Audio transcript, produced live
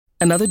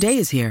Another day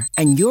is here,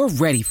 and you're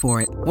ready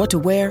for it. What to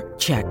wear?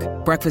 Check.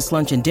 Breakfast,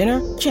 lunch, and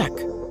dinner? Check.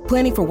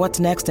 Planning for what's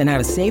next and how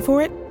to save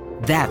for it?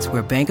 That's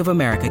where Bank of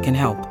America can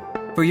help.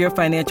 For your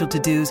financial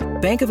to-dos,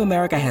 Bank of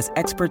America has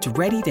experts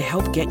ready to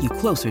help get you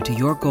closer to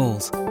your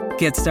goals.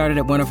 Get started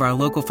at one of our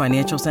local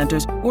financial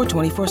centers or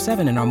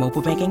 24/7 in our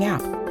mobile banking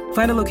app.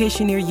 Find a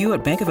location near you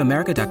at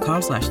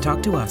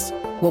bankofamerica.com/talktous.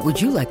 What would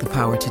you like the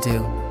power to do?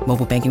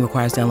 Mobile banking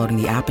requires downloading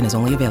the app and is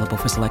only available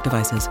for select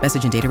devices.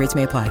 Message and data rates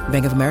may apply.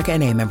 Bank of America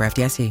N.A., member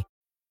FDIC.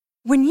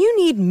 When you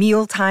need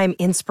mealtime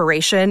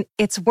inspiration,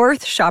 it's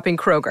worth shopping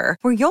Kroger,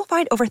 where you'll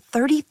find over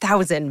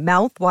 30,000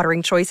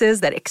 mouth-watering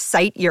choices that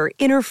excite your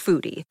inner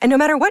foodie. And no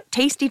matter what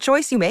tasty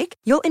choice you make,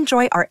 you'll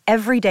enjoy our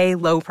everyday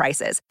low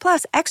prices,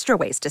 plus extra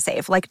ways to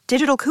save, like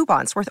digital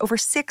coupons worth over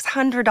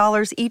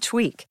 $600 each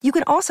week. You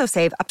can also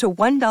save up to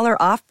 $1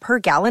 off per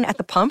gallon at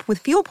the pump with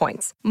fuel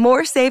points.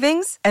 More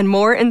savings and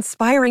more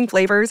inspiring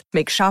flavors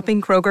make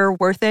shopping Kroger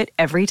worth it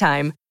every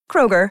time.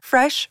 Kroger,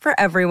 fresh for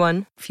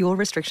everyone. Fuel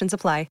restrictions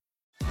apply.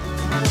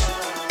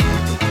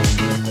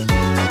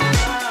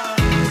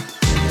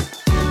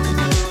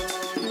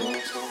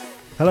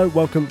 Hello,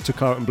 welcome to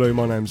Claret and Blue.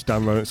 My name's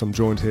Dan Ronitz. I'm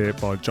joined here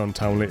by John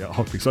Townley at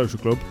Hockley Social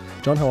Club.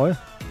 John, how are you?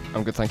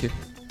 I'm good, thank you.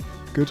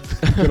 Good.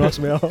 Good, nice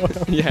to meet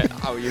you. Yeah,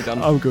 how are you,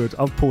 Dan? I'm good.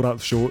 I've pulled out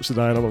the shorts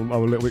today and I'm a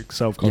little bit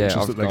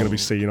self-conscious that they're going to be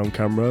seen on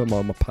camera,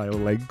 my pale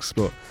legs,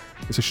 but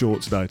it's a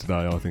shorts day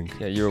today, I think.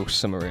 Yeah, you're all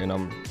summery and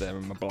I'm there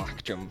in my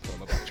black jumper and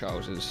my black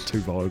trousers.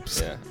 Two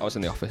vibes. Yeah, I was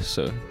in the office,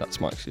 so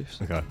that's my excuse.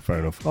 Okay, fair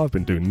enough. I've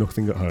been doing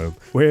nothing at home.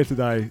 We're here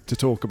today to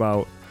talk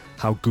about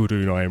how good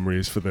UNAI Emery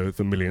is for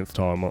the millionth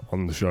time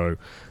on the show,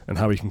 and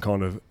how he can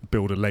kind of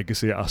build a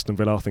legacy at Aston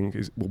Villa, I think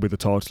will be the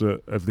title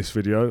of this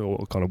video,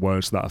 or kind of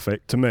words to that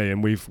effect to me.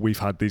 And we've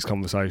had these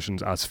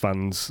conversations as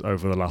fans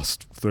over the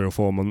last 3 or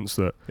 4 months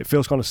that it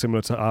feels kind of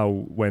similar to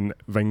how when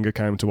Wenger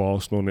came to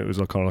Arsenal and it was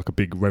kind of like a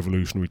big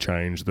revolutionary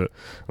change. That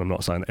I'm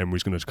not saying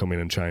Emery's going to come in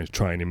and change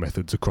training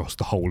methods across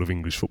the whole of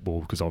English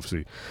football, because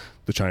obviously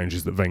the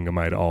changes that Wenger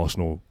made at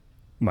Arsenal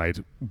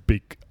made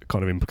big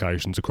kind of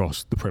implications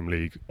across the Premier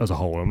League as a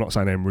whole. I'm not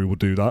saying Emery will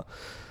do that,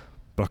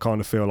 but I kind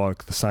of feel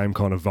like the same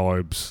kind of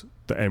vibes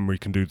that Emery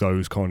can do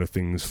those kind of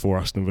things for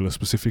Aston Villa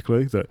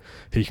specifically, that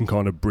he can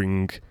kind of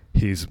bring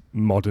his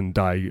modern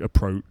day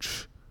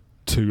approach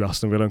to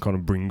Aston Villa and kind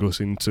of bring us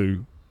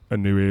into a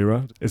new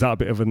era. Is that a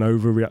bit of an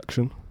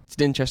overreaction? It's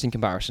an interesting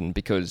comparison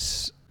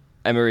because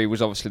Emery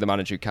was obviously the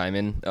manager who came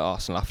in at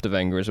Arsenal after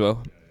Wenger as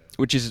well,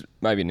 which is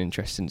maybe an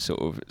interesting sort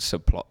of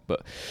subplot,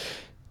 but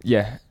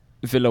yeah,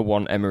 Villa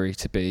want Emery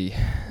to be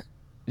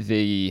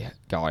the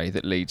guy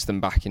that leads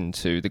them back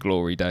into the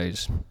glory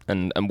days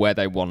and where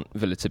they want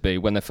Villa to be.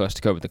 When they first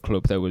took over the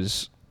club, they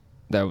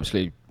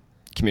obviously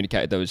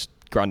communicated those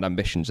grand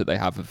ambitions that they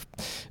have of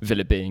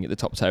Villa being at the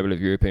top table of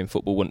European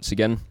football once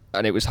again.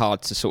 And it was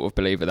hard to sort of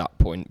believe at that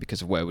point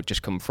because of where we'd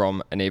just come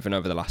from. And even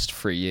over the last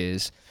 3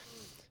 years,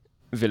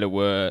 Villa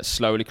were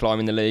slowly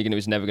climbing the league and it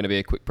was never going to be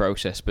a quick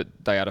process, but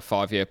they had a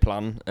 5-year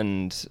plan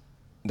and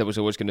there was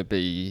always going to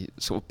be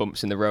sort of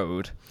bumps in the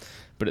road.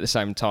 But at the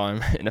same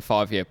time, in a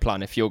 5-year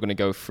plan, if you're going to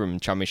go from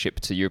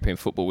Championship to European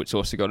football, it's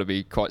also got to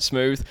be quite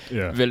smooth.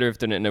 Yeah. Villa have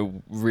done it in a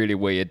really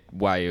weird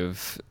way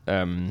of...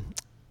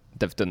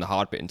 they've done the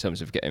hard bit in terms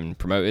of getting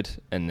promoted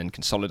and then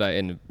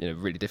consolidating.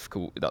 Really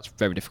difficult. That's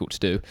very difficult to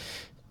do.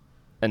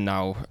 And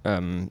now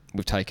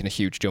we've taken a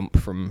huge jump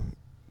from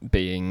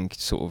being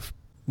sort of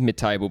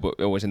mid-table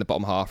but always in the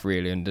bottom half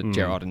really, and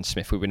Gerrard and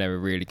Smith we were never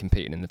really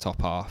competing in the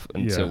top half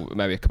until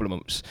maybe a couple of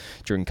months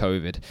during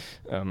COVID.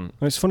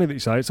 It's funny that you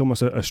say it's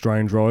almost a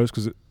strange rise,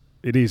 because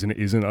it is and it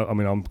isn't. I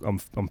mean,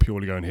 I'm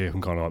purely going here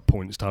from kind of like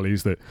points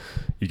tallies, that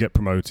you get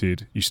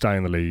promoted, you stay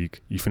in the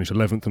league, you finish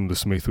 11th under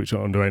Smith, which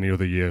under any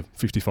other year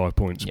 55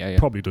 points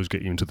probably does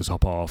get you into the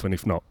top half, and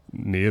if not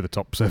near the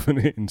top 7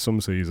 in some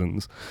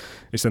seasons.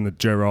 It's then the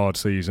Gerrard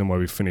season where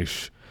we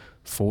finish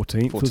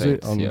 14th, was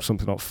it? On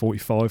something like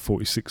 45,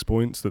 46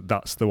 points.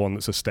 That's the one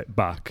that's a step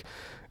back.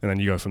 And then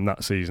you go from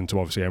that season to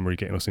obviously Emery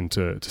getting us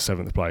into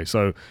 7th place.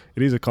 So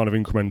it is a kind of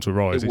incremental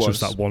rise. It's just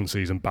that one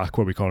season back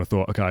where we kind of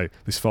thought, okay,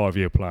 this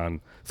 5-year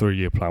plan,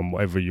 3-year plan,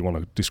 whatever you want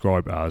to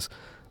describe it as,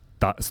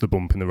 that's the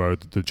bump in the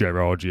road. The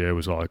Gerrard year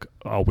was like,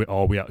 are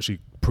we actually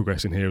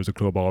progressing here as a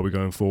club? Are we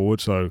going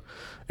forward? So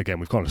again,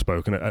 we've kind of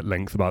spoken at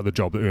length about the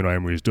job that UNAI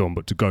Emery has done,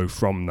 but to go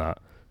from that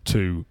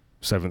to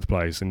 7th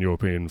place in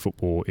European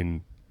football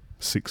in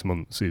 6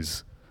 months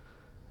is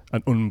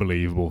an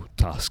unbelievable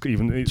task.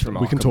 Even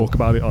we can talk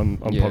about it on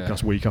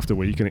podcasts week after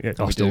week, and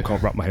I still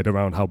can't wrap my head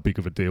around how big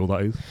of a deal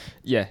that is.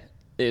 Yeah,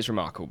 it is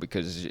remarkable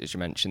because, as you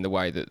mentioned, the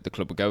way that the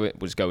club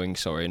was going.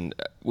 And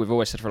we've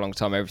always said for a long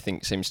time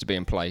everything seems to be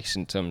in place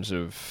in terms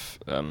of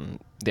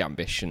the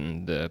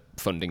ambition, the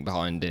funding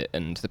behind it,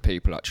 and the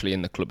people actually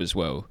in the club as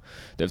well.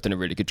 They've done a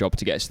really good job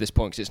to get us to this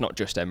point, because it's not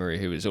just Emery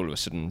who has all of a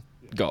sudden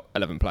got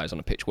 11 players on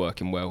a pitch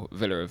working well.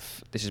 Villa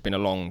this has been a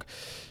long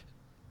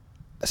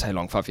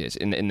 5 years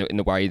in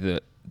the way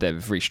that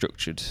they've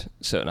restructured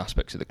certain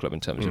aspects of the club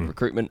in terms of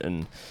recruitment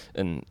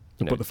and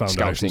put the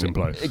foundations in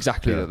place.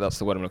 Exactly, that's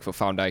the word I'm looking for,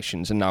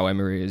 foundations. And now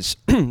Emery is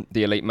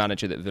the elite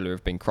manager that Villa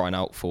have been crying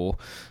out for.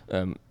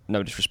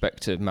 No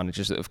disrespect to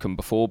managers that have come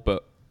before,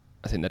 but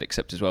I think they'd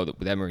accept as well that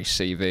with Emery's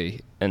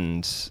CV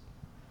and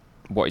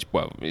what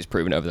he's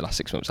proven over the last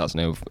 6 months,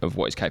 hasn't he, of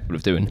what he's capable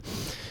of doing.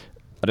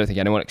 I don't think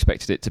anyone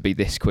expected it to be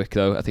this quick,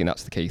 though. I think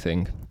that's the key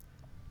thing.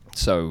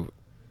 So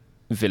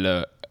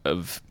Villa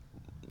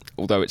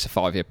although it's a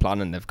 5-year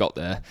plan and they've got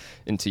there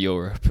into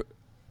Europe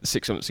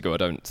 6 months ago, I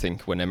don't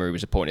think when Emery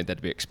was appointed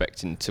they'd be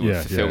expecting to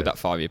have fulfilled that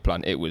 5-year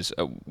plan. It was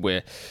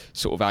we're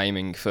sort of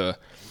aiming for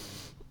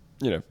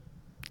European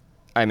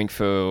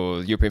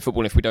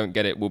football, and if we don't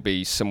get it, we'll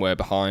be somewhere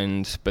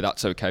behind. But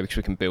that's okay because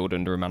we can build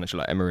under a manager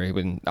like Emery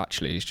when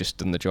actually he's just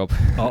done the job.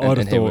 I'd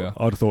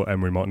have thought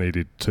Emery might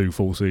needed 2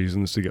 full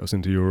seasons to get us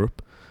into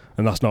Europe.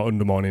 And that's not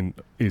undermining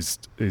his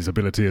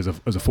ability as a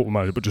football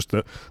manager, but just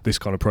that this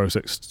kind of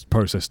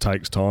process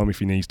takes time. If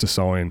he needs to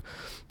sign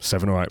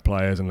 7 or 8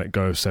 players and let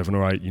go of 7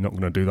 or 8, you're not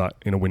going to do that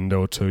in a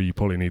window or 2. You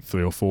probably need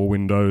 3 or 4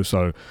 windows.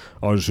 So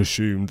I just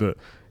assumed that,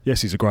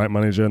 yes, he's a great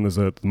manager and there's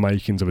the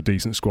makings of a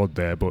decent squad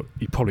there, but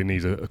he probably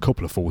needs a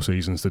couple of full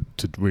seasons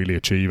to really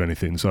achieve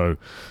anything. So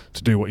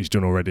to do what he's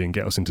done already and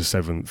get us into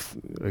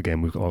 7th,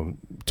 again, we've got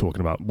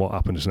talking about what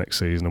happens next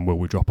season and will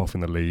we drop off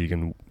in the league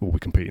and will we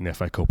compete in the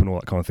FA Cup and all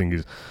that kind of thing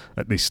is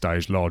at this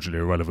stage largely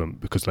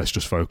irrelevant, because let's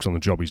just focus on the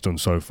job he's done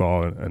so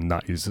far, and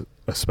that is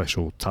a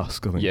special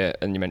task, I think. Yeah,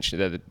 and you mentioned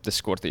there the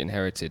squad that he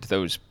inherited.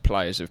 Those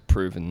players have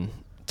proven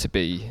to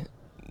be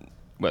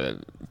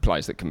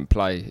players that can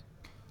play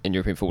in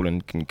European football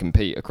and can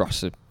compete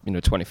across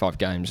 25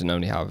 games and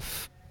only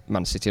have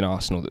Man City and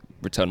Arsenal that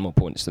return more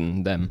points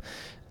than them.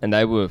 And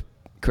they were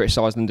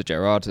criticised under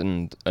Gerrard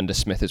and under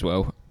Smith as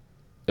well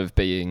of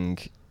being,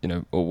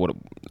 or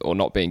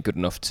not being good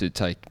enough to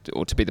take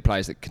or to be the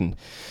players that can,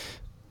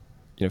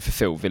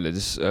 fulfil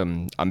Villa's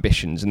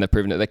ambitions, and they're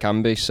proving that they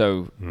can be.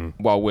 So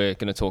while we're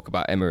going to talk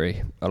about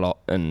Emery a lot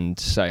and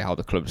say how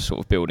the club's sort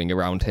of building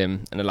around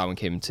him and allowing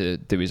him to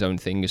do his own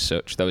thing as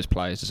such, those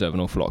players deserve an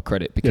awful lot of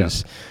credit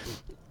because.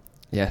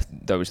 Yeah,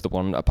 those the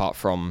one, apart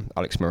from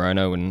Alex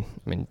Moreno, and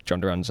John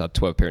Duran's had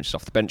 12 appearances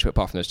off the bench, but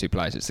apart from those 2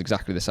 players, it's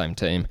exactly the same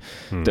team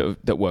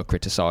that were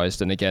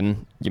criticised. And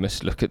again, you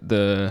must look at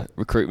the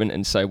recruitment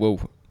and say, well,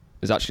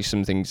 there's actually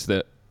some things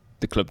that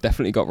the club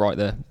definitely got right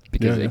there.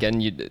 Because again,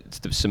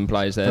 there's some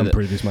players there and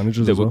previous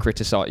managers that were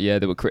criticised. Yeah,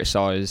 they were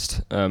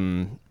criticised.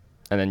 And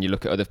then you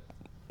look at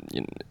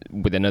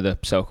within other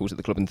circles at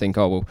the club and think,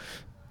 oh, well,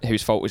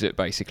 whose fault was it,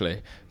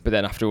 basically? But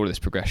then after all of this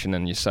progression,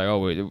 then you say,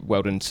 oh,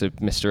 well done to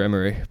Mr.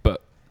 Emery.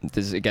 But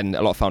there's, again,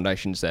 a lot of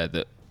foundations there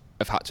that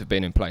have had to have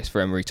been in place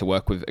for Emery to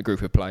work with a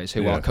group of players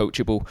who are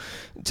coachable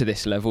to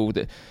this level.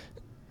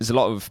 There's a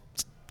lot of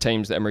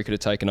teams that Emery could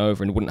have taken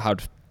over and wouldn't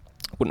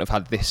have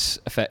had this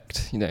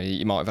effect. You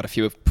might have had a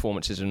few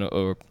performances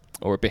or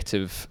a bit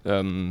of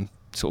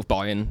sort of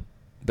buy-in.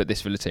 But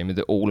this Villa team,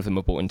 all of them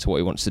are bought into what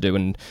he wants to do,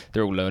 and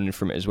they're all learning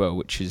from it as well,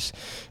 which is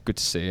good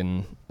to see.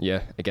 And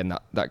again,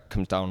 that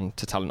comes down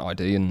to talent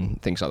ID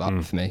and things like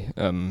that for me.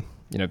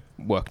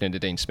 Working under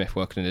Dean Smith,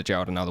 working under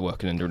Gerrard, and now they're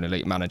working under an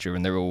elite manager,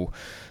 and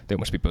they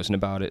must be buzzing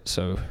about it.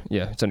 So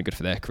it's only good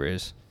for their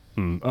careers.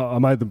 I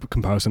made the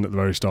comparison at the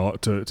very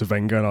start to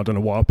Wenger, and I don't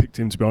know why I picked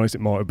him, to be honest.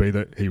 It might be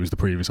that he was the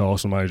previous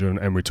Arsenal manager and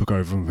Emery took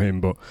over from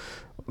him, but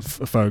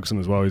Ferguson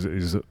as well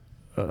is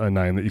a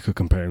name that you could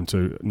compare him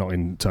to, not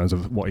in terms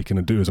of what he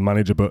can do as a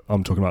manager, but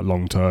I'm talking about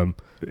long term.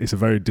 It's a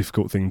very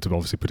difficult thing to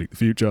obviously predict the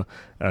future,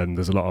 and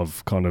there's a lot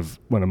of kind of,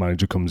 when a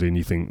manager comes in,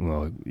 you think,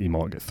 well, he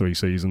might get 3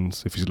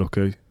 seasons if he's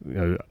lucky.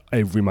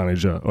 Every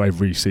manager or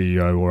every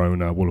CEO or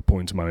owner will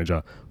appoint a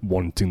manager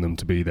wanting them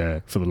to be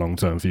there for the long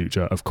term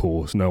future. Of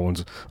course, no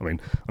one's,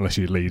 unless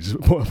you Leeds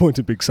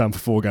appointed Big Sam for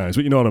 4 games,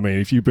 but you know what I mean.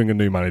 If you bring a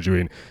new manager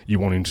in, you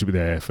want him to be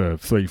there for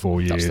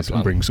 3-4 years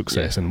and bring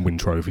success and win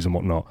trophies and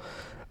whatnot.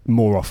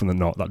 More often than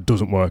not, that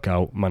doesn't work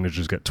out.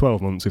 Managers get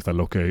 12 months if they're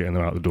lucky and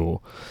they're out the door.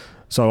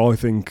 So I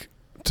think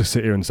to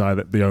sit here and say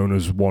that the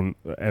owners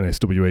want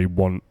NSWE,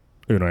 want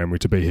Unai Emery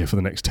to be here for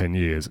the next 10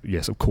 years,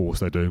 yes, of course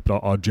they do.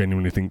 But I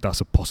genuinely think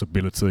that's a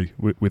possibility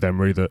with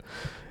Emery, that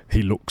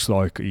he looks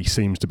like he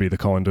seems to be the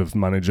kind of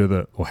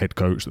manager or head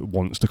coach that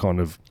wants to kind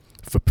of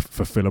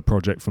fulfill a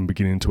project from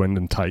beginning to end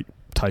and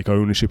take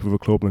ownership of a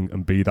club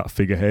and be that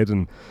figurehead.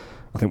 And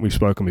I think we've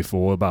spoken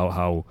before about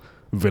how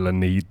Villa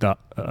need that.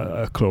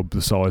 A club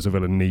the size of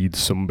Villa needs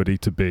somebody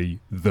to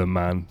be the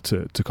man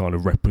to kind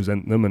of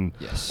represent them. And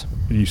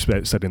you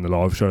said in the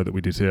live show that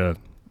we did here,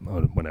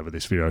 whenever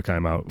this video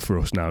came out for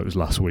us now, it was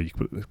last week,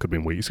 but it could have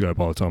been weeks ago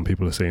by the time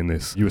people are seeing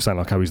this. You were saying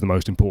like how he's the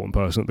most important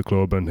person at the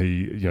club, and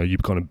you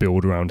kind of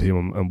build around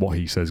him and what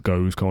he says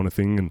goes kind of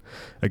thing. And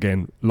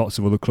again, lots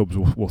of other clubs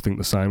will think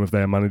the same of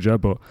their manager,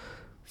 but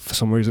for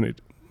some reason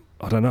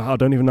I don't know. I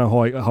don't even know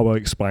how I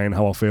explain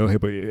how I feel here,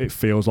 but it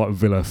feels like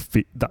Villa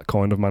fit that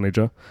kind of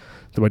manager.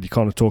 The way you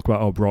kind of talk about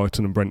how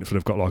Brighton and Brentford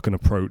have got like an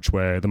approach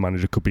where the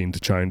manager could be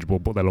interchangeable,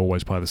 but they'll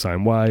always play the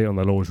same way and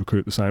they'll always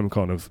recruit the same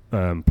kind of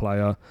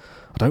player.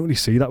 I don't really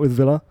see that with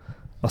Villa.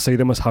 I see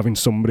them as having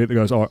somebody that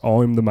goes,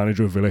 I'm the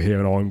manager of Villa here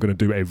and I'm going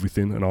to do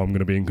everything and I'm going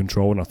to be in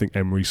control, and I think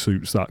Emery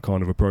suits that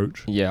kind of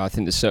approach. Yeah, I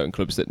think there's certain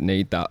clubs that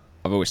need that.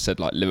 I've always said,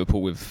 like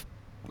Liverpool, with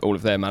all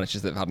of their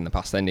managers that they've had in the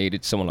past, they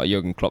needed someone like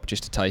Jurgen Klopp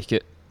just to take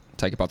it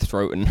by the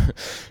throat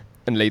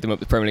and lead them up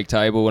the Premier League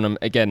table. And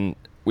again,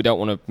 we don't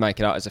want to make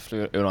it out as if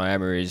Unai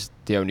Emery is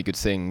the only good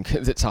thing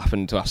that's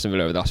happened to Aston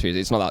Villa over the last few years.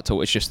 It's not that at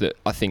all. It's just that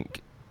I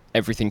think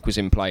everything was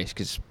in place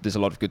because there's a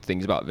lot of good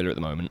things about Villa at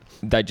the moment.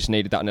 They just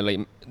needed that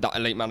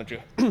elite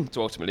manager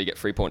to ultimately get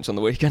 3 points on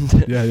the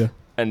weekend. Yeah.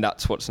 And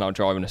that's what's now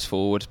driving us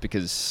forward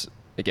because,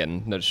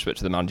 again, no disrespect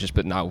to the managers,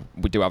 but now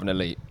we do have an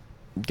elite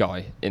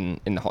guy in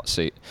the hot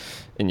seat.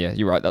 And yeah,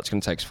 you're right, that's going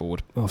to take us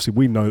forward. Obviously,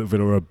 we know that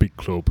Villa are a big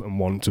club and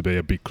want to be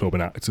a big club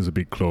and act as a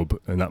big club,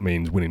 and that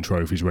means winning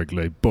trophies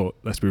regularly. But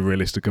let's be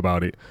realistic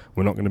about it.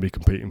 We're not going to be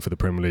competing for the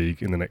Premier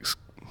League in the next,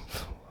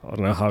 I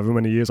don't know, however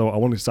many years. I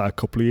wanted to say a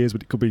couple of years,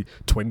 but it could be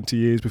 20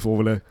 years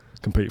before Villa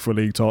compete for a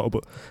league title.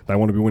 But they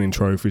want to be winning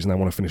trophies and they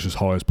want to finish as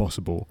high as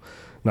possible.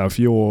 Now, if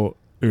you're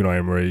Unai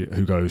Emery,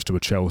 who goes to a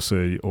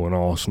Chelsea or an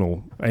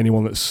Arsenal,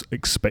 anyone that's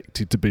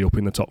expected to be up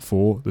in the top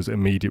four, there's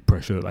immediate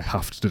pressure that they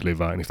have to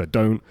deliver, and if they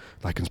don't,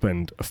 they can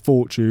spend a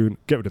fortune,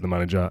 get rid of the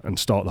manager and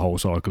start the whole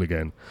cycle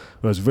again.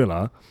 Whereas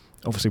Villa,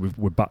 obviously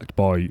we're backed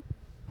by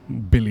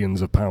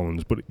billions of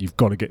pounds, but you've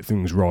got to get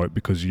things right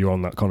because you're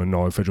on that kind of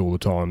knife edge all the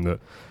time, that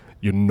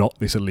you're not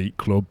this elite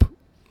club.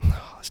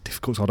 It's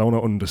difficult, so I don't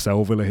want to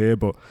undersell Villa here,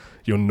 but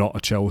you're not a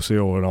Chelsea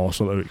or an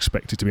Arsenal that are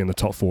expected to be in the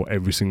top four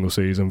every single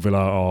season.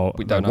 Villa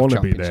we don't have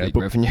Champions League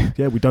revenue.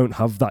 Yeah, we don't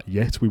have that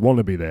yet. We want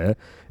to be there.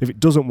 If it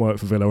doesn't work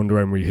for Villa under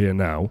Emery here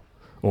now,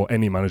 or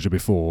any manager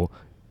before,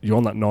 you're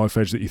on that knife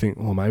edge that you think,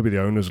 maybe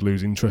the owners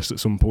lose interest at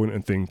some point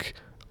and think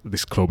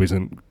this club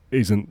isn't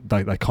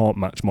they can't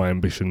match my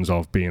ambitions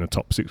of being a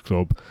top six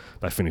club.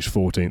 They finished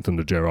 14th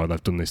under Gerrard,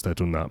 they've done this, they've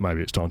done that,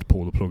 maybe it's time to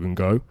pull the plug and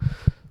go.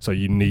 So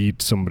you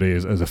need somebody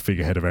as a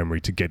figurehead of Emery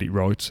to get it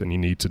right, and you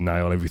need to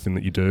nail everything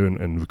that you do,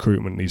 and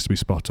recruitment needs to be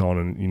spot on,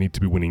 and you need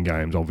to be winning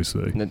games,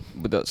 obviously.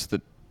 But that's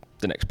the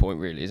next point,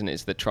 really, isn't it?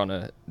 Is they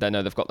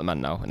know they've got the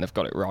man now and they've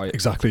got it right.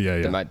 Exactly, yeah.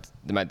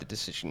 They made the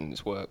decision and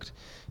it's worked.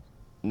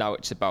 Now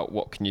it's about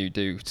what can you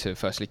do to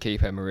firstly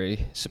keep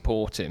Emery,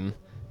 support him,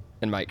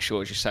 and make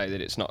sure, as you say,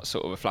 that it's not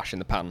sort of a flash in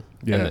the pan.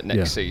 Yeah, and that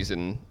next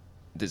season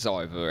there's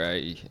either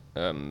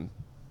a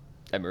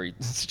Emery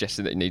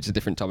suggesting that he needs a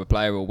different type of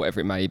player or whatever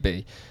it may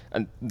be,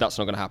 and that's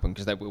not going to happen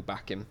because they will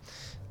back him,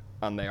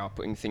 and they are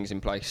putting things in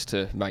place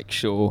to make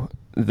sure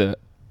that,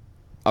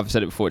 I've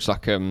said it before, it's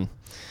like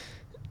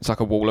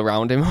a wall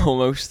around him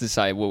almost, to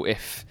say, well,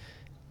 if,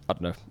 I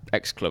don't know,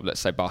 X club,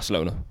 let's say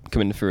Barcelona,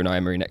 come in through an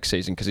Emery next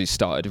season because he's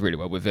started really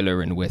well with Villa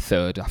and we're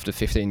third after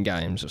 15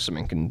 games or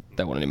something and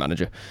they want a new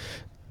manager,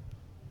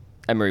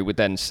 Emery would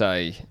then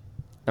say,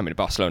 I mean,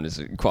 Barcelona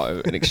is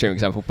quite an extreme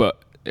example,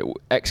 but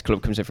X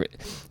club comes in for it.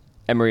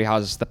 Emery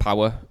has the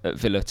power at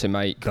Villa to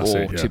make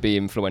to be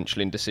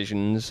influential in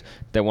decisions.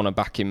 They want to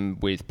back him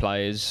with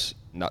players.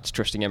 And that's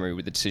trusting Emery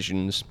with the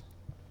decisions.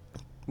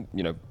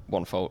 You know,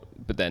 one fault,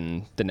 but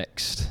then the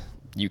next,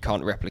 you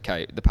can't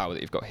replicate the power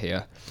that you've got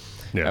here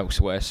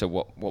elsewhere. So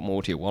what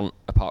more do you want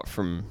apart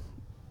from,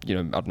 I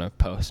don't know,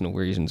 personal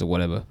reasons or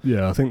whatever?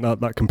 Yeah, I think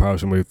that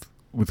comparison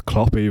with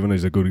Klopp even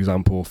is a good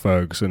example.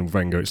 Ferguson and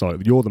Wenger, it's like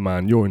you're the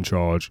man, you're in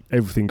charge,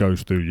 everything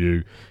goes through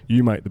you,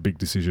 you make the big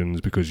decisions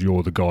because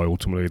you're the guy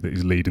ultimately that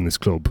is leading this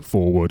club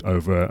forward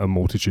over a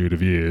multitude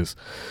of years.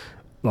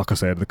 Like I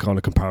said, the kind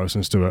of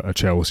comparisons to a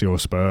Chelsea or a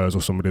Spurs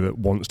or somebody that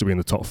wants to be in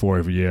the top four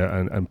every year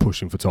and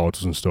pushing for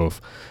titles and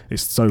stuff,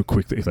 it's so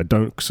quick that if they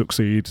don't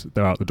succeed,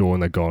 they're out the door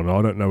and they're gone.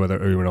 I don't know whether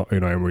Unai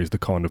Emery is the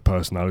kind of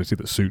personality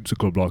that suits a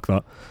club like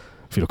that.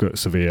 If you look at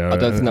Sevilla, I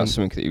don't think that's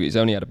something that he's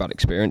only had a bad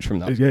experience from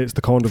that. Yeah, it's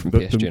the kind of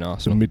PSG and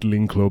Arsenal, the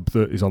middling club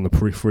that is on the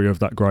periphery of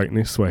that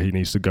greatness, where he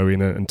needs to go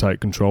in and take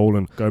control.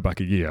 And go back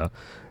a year,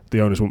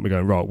 the owners won't be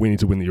going, right, we need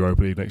to win the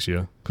Europa League next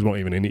year because we're not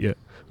even in it yet.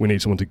 We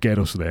need someone to get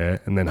us there,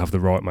 and then have the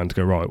right man to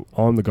go, right,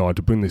 I'm the guy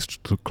to bring this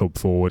club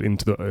forward in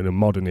a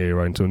modern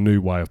era, into a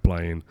new way of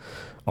playing.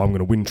 I'm going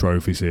to win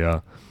trophies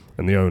here.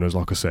 And the owners,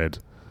 like I said,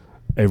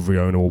 every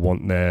owner will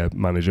want their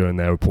manager and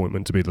their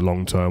appointment to be the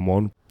long-term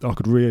one. I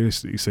could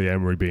realistically see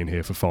Emery being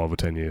here for 5 or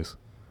 10 years.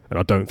 And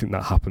I don't think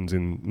that happens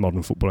in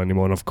modern football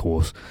anymore. And of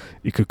course,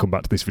 he could come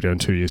back to this video in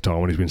 2 years' time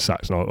when he's been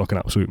sacked like an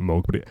absolute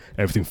mug, but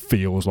everything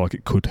feels like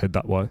it could head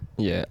that way.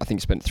 Yeah, I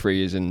think he spent 3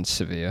 years in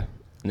Sevilla,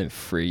 and then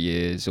 3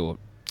 years, or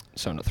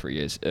sorry, not 3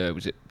 years,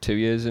 was it 2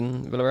 years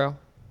in Villarreal?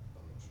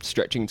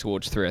 Stretching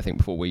towards 3, I think,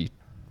 before we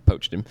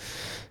poached him.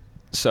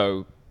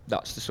 So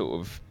that's the sort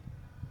of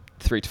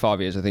 3 to 5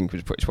 years, I think,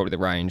 was probably the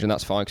range, and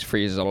that's fine because 3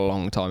 years is a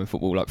long time in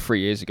football. Like 3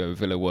 years ago,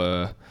 Villa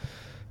were,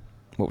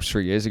 what was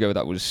 3 years ago?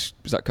 Was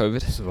that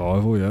COVID?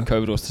 Survival, yeah.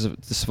 COVID was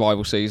the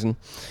survival season.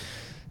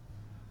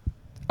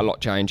 A lot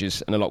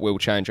changes, and a lot will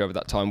change over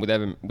that time with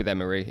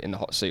Emery in the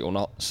hot seat or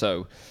not.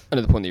 So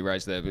another point that you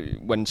raised there,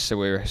 when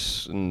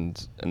Sawiris and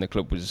the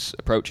club was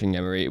approaching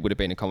Emery, it would have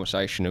been a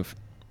conversation of,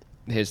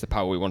 here's the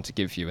power we want to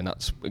give you, and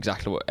that's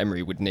exactly what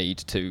Emery would need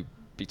to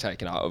be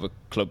taken out of a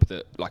club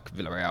that, like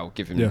Villarreal,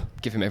 give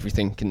him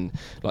everything, and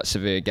like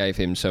Sevilla gave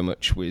him so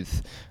much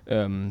with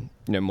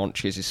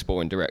Monchi as his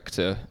sporting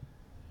director.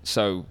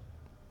 So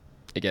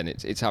again,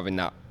 it's having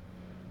that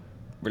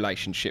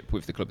relationship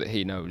with the club that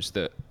he knows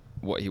that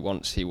what he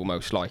wants he will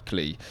most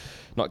likely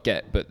not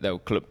get, but the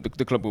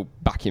club will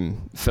back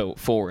him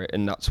for it,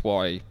 and that's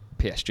why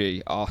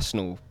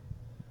Arsenal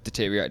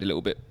deteriorated a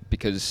little bit,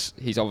 because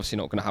he's obviously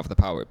not going to have the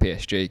power at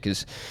PSG,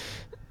 because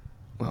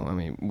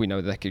we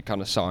know they could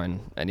kind of sign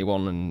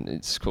anyone, and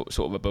it's sort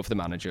of above the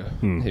manager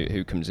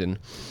who comes in.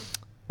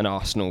 And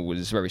Arsenal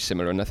was very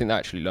similar, and I think they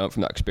actually learned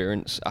from that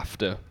experience.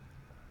 After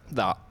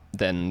that,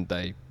 then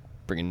they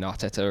bring in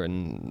Arteta,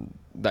 and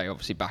they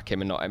obviously back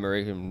him and not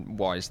Emery, and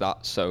why is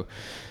that? So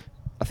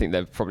I think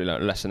they've probably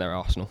learned a lesson there,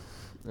 Arsenal.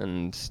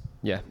 And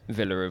yeah,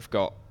 Villa have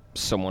got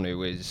someone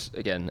who is,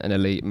 again, an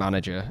elite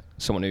manager,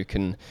 someone who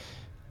can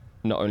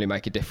not only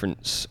make a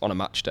difference on a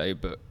match day,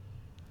 but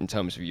in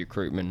terms of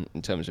recruitment,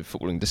 in terms of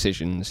footballing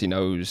decisions, he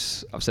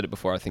knows. I've said it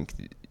before. I think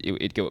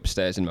he'd go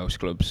upstairs in most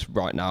clubs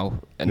right now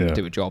and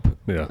do a job.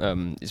 Yeah.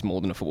 He's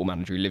more than a football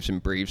manager. He lives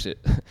and breathes it,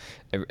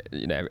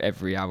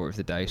 every hour of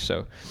the day.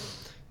 So,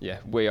 yeah,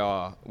 we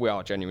are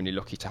genuinely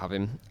lucky to have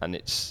him, and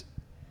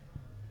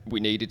we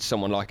needed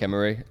someone like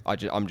Emery.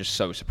 I'm just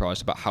so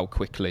surprised about how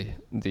quickly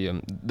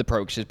the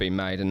progress has been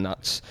made, and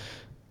that's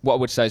what I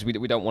would say is we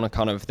don't want to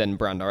kind of then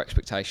brand our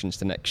expectations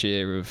to next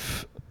year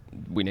of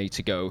we need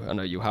to go. I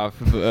know you have.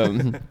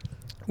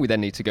 We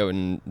then need to go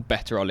and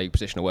better our league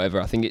position or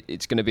whatever. I think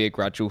it's going to be a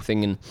gradual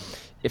thing, and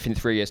if in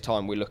 3 years'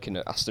 time we're looking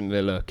at Aston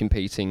Villa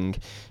competing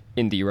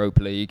in the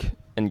Europa League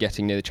and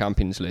getting near the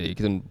Champions League,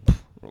 then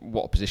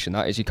what a position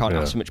that is. You can't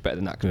ask so much better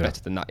than that, because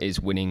better than that is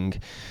winning,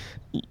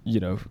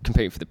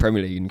 competing for the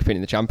Premier League and competing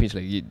in the Champions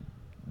League.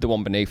 The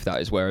one beneath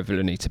that is where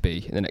Villa need to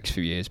be in the next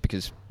few years,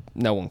 because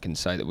no one can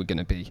say that we're going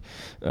to be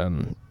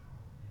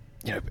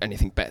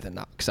anything better than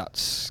that,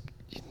 because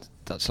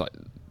that's like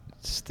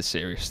the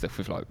serious stuff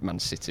with like Man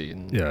City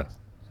and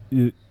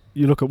you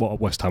look at what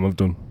West Ham have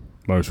done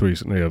most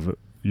recently of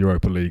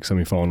Europa League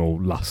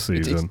semi-final last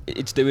season.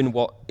 It's doing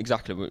what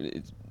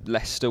exactly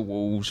Leicester,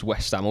 Wolves,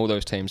 West Ham, all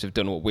those teams have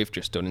done what we've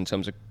just done in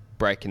terms of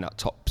breaking that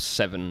top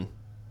 7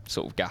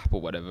 sort of gap or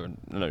whatever.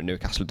 I know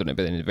Newcastle have done it,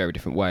 but in a very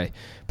different way.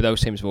 But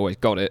those teams have always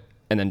got it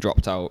and then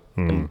dropped out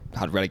and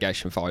had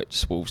relegation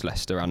fights. Wolves,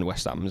 Leicester, and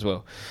West Ham as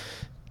well.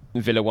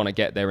 Villa want to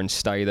get there and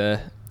stay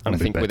there. And I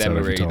think with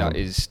Emery, that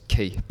is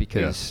key,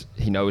 because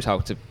he knows how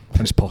to...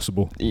 And it's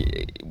possible.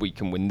 We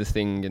can win the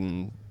thing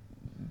and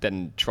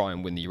then try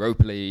and win the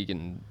Europa League,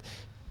 and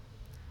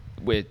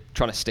we're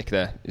trying to stick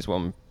there is what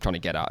I'm trying to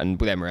get at. And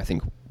with Emery, I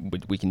think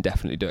we can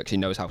definitely do it, because he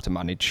knows how to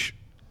manage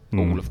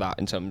all of that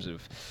in terms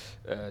of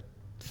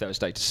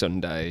Thursday to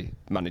Sunday,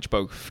 manage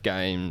both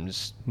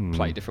games,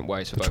 play different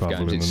ways for both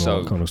games. It's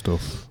so... kind of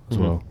stuff as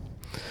well.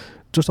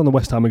 Just on the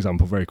West Ham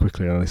example, very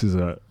quickly, and this is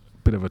a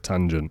bit of a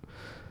tangent.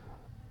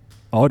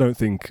 I don't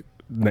think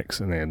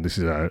and this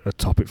is a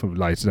topic for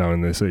later down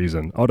in the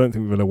season, I don't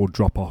think Villa will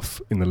drop off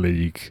in the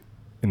league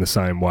in the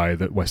same way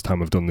that West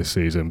Ham have done this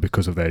season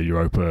because of their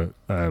Europa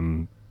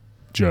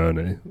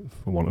journey,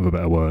 for want of a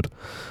better word.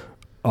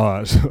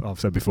 I've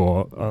said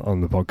before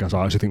on the podcast,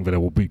 I actually think Villa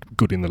will be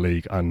good in the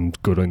league and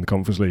good in the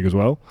Conference League as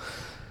well.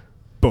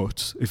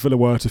 But if Villa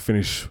were to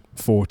finish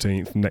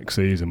 14th next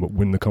season but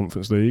win the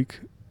Conference League,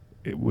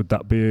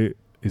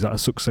 is that a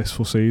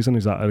successful season?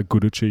 Is that a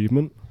good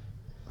achievement?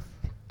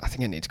 I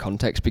think it needs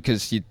context,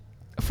 because a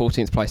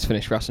 14th place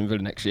finish for Aston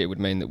Villa next year would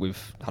mean that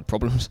we've had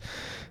problems,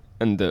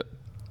 and that.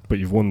 But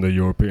you've won the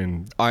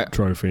European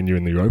trophy and you're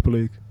in the Europa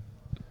League.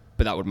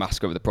 But that would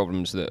mask over the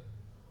problems that,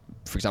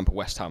 for example,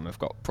 West Ham have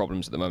got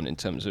problems at the moment in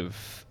terms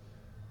of,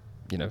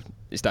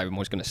 is David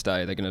Moyes going to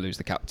stay? They're going to lose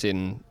the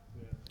captain.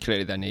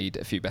 Clearly, they need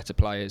a few better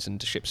players and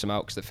to ship some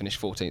out, because they finished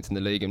 14th in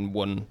the league and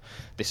won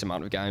this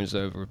amount of games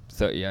over a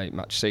 38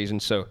 match season.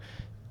 So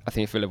I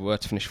think if Villa were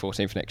to finish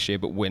 14th next year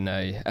but win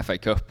a FA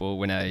Cup or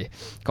win a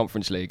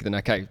Conference League, then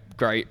okay,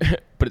 great.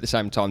 But at the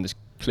same time, there's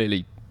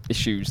clearly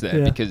issues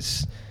there,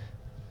 because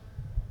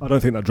I don't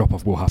think that drop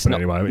off will happen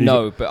anyway.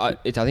 No, but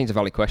I think it's a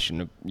valid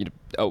question.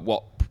 To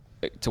what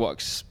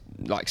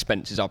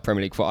expenses are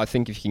Premier League for? I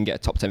think if you can get a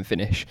top 10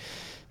 finish,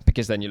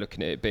 because then you're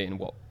looking at it being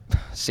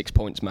 6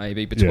 points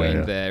maybe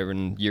between there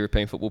and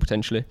European football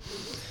potentially.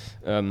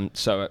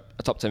 So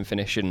a top 10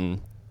 finish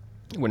and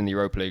winning the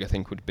Europa League, I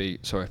think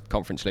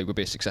Conference League would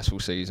be a successful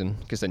season,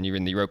 because then you're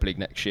in the Europa League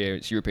next year.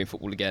 It's European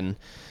football again.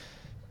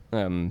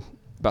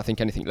 But I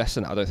think anything less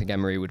than that, I don't think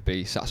Emery would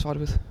be satisfied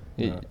with.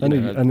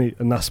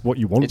 And that's what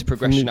you want. It's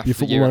progression from your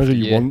football manager.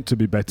 You want to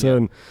be better. Yeah.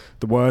 And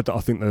the word that I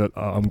think that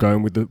I'm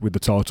going with the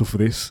title for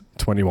this,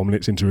 21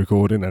 minutes into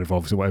recording, and if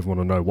obviously what everyone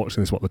will know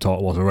watching this what the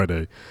title was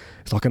already,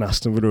 it's like an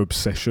Aston Villa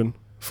obsession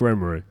for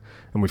Emery.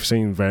 And we've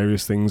seen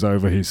various things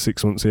over his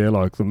 6 months here,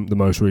 like the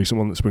most recent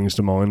one that springs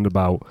to mind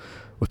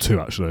or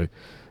two actually.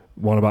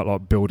 One about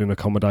like building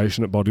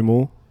accommodation at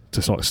Bodymore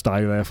to sort of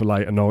stay there for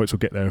later nights or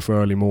get there for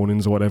early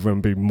mornings or whatever,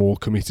 and be more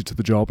committed to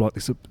the job. Like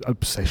this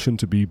obsession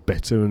to be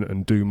better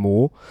and do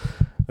more.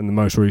 And the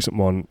most recent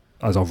one,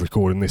 as I've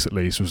recorded this at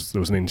least, there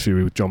was an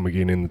interview with John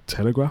McGinn in the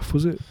Telegraph,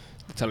 was it?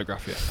 The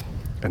Telegraph, yeah.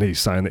 And he's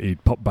saying that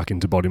he'd popped back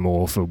into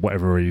Bodymore for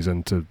whatever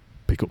reason to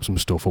pick up some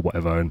stuff or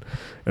whatever, and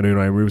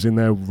Unai Emery was in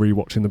there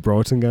rewatching the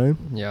Brighton game.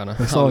 Yeah, I know.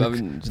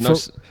 It's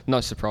like,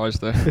 nice surprise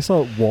there. It's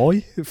like,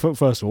 why?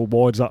 First of all,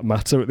 why does that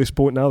matter at this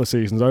point now? The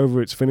season's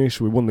over, it's finished,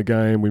 we won the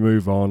game, we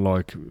move on,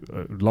 like,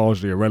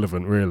 largely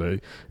irrelevant,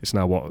 really. It's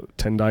now,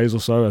 10 days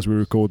or so as we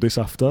record this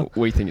after?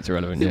 We think it's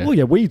irrelevant, yeah. Well,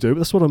 yeah, we do, but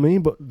that's what I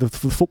mean, but the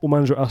football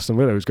manager at Aston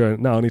Villa is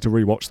going, no, I need to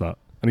rewatch that.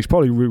 And he's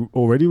probably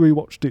already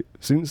rewatched it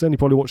since then. He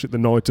probably watched it the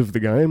night of the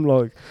game,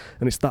 and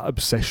it's that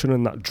obsession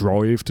and that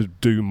drive to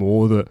do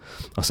more that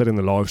I said in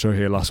the live show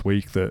here last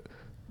week that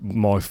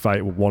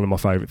one of my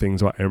favourite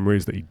things about Emery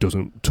is that he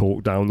doesn't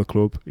talk down the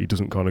club. He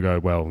doesn't kind of go,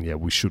 well, yeah,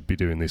 we should be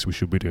doing this, we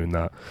should be doing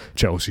that.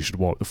 Chelsea should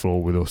wipe the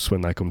floor with us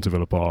when they come to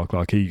Villa Park.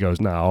 Like, he goes,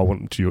 now I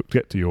want to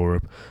get to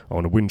Europe, I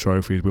want to win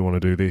trophies, we want to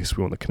do this,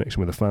 we want the connection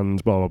with the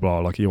fans, blah blah blah.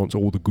 Like, he wants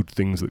all the good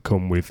things that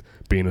come with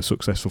being a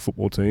successful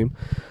football team.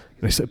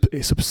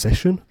 It's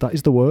obsession. That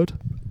is the word.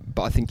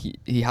 But I think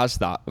he has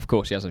that. Of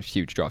course, he has a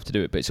huge drive to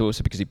do it, but it's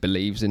also because he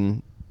believes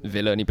in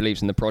Villa and he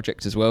believes in the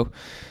project as well.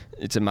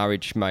 It's a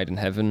marriage made in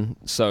heaven.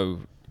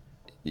 So,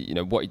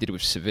 what he did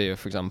with Sevilla,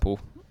 for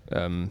example,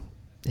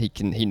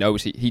 he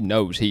knows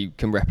he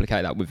can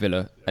replicate that with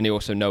Villa, and he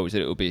also knows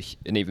that it will be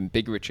an even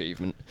bigger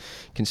achievement,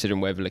 considering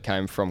where Villa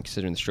came from,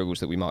 considering the struggles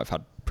that we might have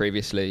had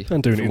previously,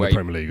 and doing it in the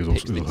Premier League is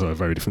also a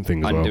very different thing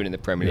as well. And doing it in the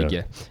Premier League,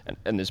 yeah.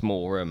 And there's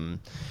more.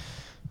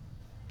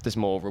 There's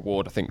more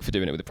reward, I think, for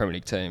doing it with the Premier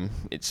League team.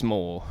 It's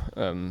more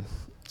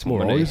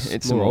money.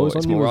 It's more eyes.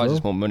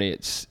 It's more money.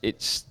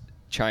 It's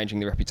changing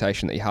the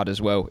reputation that he had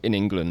as well in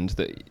England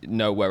that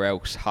nowhere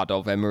else had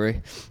of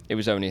Emery. It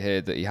was only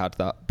here that he had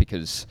that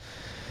because,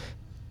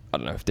 I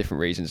don't know, for different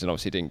reasons, and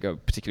obviously it didn't go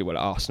particularly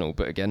well at Arsenal.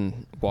 But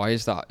again, why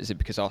is that? Is it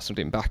because Arsenal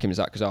didn't back him? Is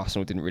that because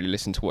Arsenal didn't really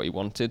listen to what he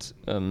wanted?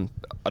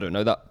 I don't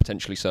know that.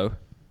 Potentially so.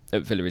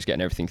 Villa is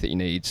getting everything that he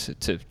needs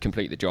to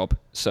complete the job.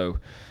 So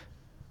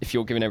if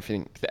you're giving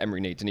everything that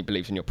Emery needs and he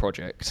believes in your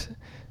project,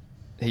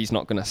 he's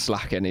not going to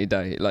slack any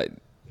day. Like,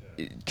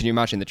 can you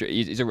imagine that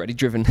he's already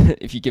driven?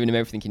 If you're giving him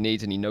everything he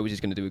needs and he knows he's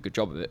going to do a good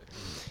job of it,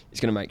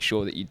 he's going to make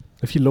sure that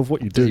if you love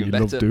what you do, you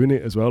love doing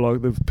it as well.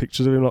 Like, the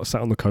pictures of him like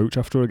sat on the coach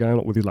after a game,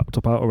 like with his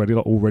laptop out already,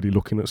 like already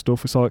looking at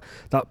stuff. It's like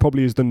that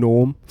probably is the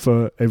norm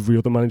for every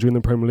other manager in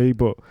the Premier League,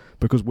 but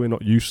because we're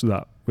not used to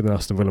that with an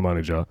Aston Villa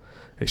manager,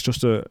 it's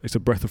just a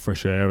breath of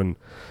fresh air. And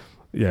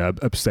yeah,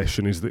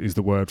 obsession is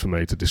the word for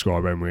me to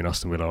describe Emery and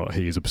Aston Villa.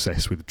 He is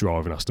obsessed with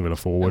driving Aston Villa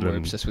forward, and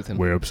obsessed with him.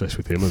 We're obsessed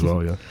with him as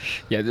well. Yeah.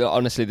 Yeah.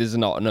 Honestly, there's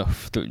not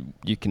enough that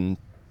you can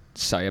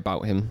say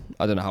about him.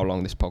 I don't know how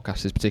long this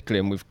podcast is particularly,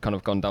 and we've kind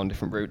of gone down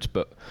different routes,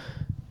 but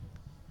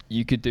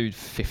you could do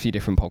 50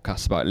 different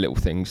podcasts about little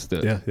things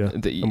that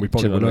that you, and we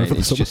probably would over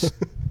the summer. Just,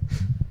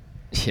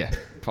 yeah,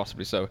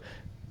 possibly so.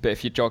 But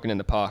if you're jogging in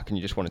the park and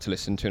you just wanted to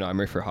listen to an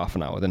Emery for half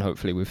an hour, then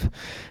hopefully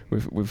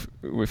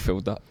we've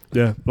filled that.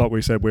 Yeah, like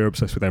we said, we're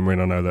obsessed with Emery,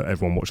 and I know that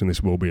everyone watching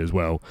this will be as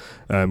well.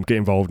 Get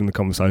involved in the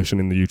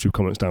conversation in the YouTube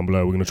comments down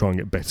below. We're going to try and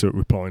get better at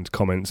replying to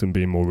comments and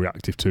being more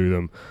reactive to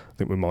them. I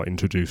think we might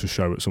introduce a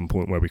show at some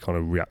point where we kind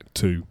of react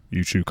to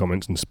YouTube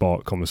comments and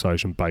spark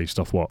conversation based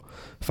off what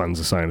fans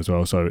are saying as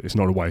well. So it's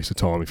not a waste of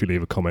time if you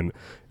leave a comment.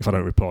 If I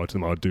don't reply to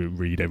them, I do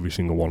read every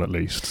single one at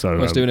least. So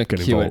I was doing get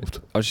involved.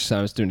 I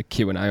was doing a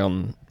Q&A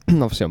on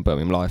obviously on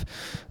Birmingham Live,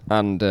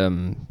 and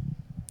I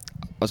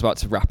was about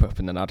to wrap up,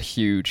 and then I had a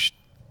huge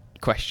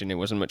question. It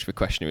wasn't much of a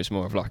question. It was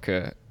more of like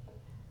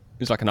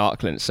an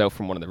article in itself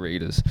from one of the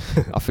readers.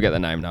 I forget the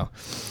name now.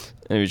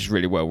 And it was just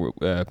really well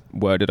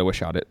worded. I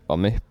wish I had it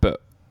on me,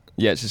 but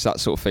yeah, it's just that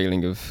sort of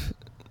feeling of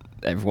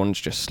everyone's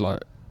just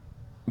like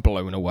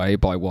blown away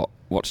by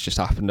what's just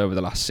happened over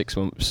the last 6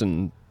 months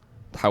and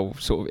how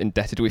sort of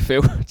indebted we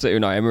feel to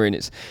Unai Emery, and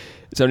it's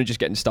only just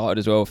getting started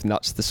as well. I think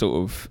that's the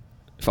sort of,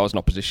 if I was an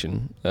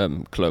opposition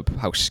club,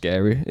 how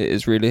scary it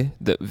is really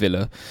that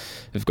Villa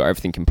have got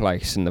everything in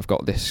place and they've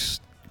got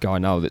this guy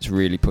now that's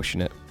really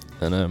pushing it,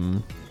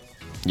 and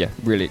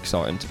really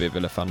exciting to be a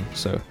Villa fan.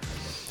 So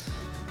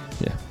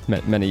yeah,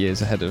 many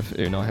years ahead of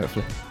Unai,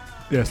 hopefully.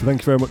 Yeah, so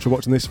thank you very much for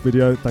watching this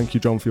video. Thank you,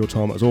 John, for your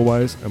time as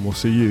always, and we'll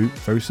see you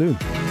very soon.